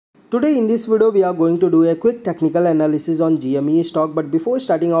Today in this video we are going to do a quick technical analysis on GME stock, but before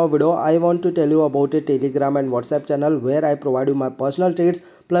starting our video I want to tell you about a Telegram and WhatsApp channel where I provide you my personal trades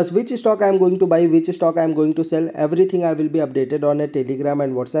plus which stock I am going to buy, which stock I am going to sell. Everything I will be updated on a Telegram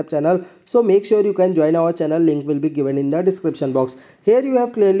and WhatsApp channel, so make sure you can join our channel. Link will be given in the description box. Here you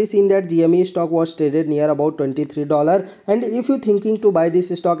have clearly seen that GME stock was traded near about $23, and if you thinking to buy this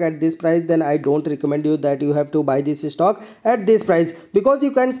stock at this price, then I don't recommend you that you have to buy this stock at this price, because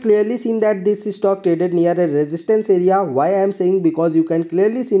you can clearly seen that this stock traded near a resistance area. Why I am saying? Because you can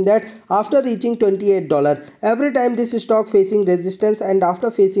clearly seen that after reaching $28, every time this stock facing resistance, and after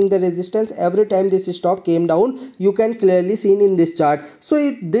facing the resistance every time this stock came down, you can clearly seen in this chart.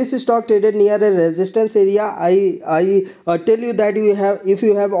 So this stock traded near a resistance area. I tell you that if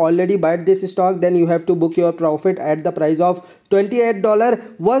you have already bought this stock, then you have to book your profit at the price of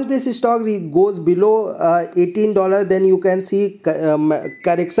 $28. Once this stock goes below $18, then you can see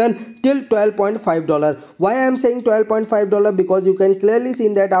correction till $12.5. Why I am saying $12.5? Because you can clearly see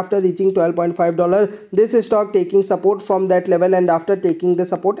that after reaching $12.5, this stock taking support from that level, and after taking the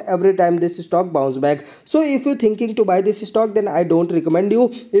support every time this stock bounce back. So if you thinking to buy this stock, then I don't recommend you.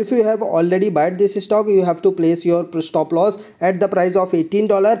 If you have already bought this stock, you have to place your stop loss at the price of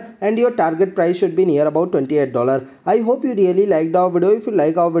 $18 and your target price should be near about $28. I hope you really liked our video. If you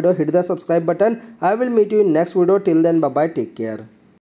like our video, hit the subscribe button. I will meet you in next video. Till then, bye bye, take care.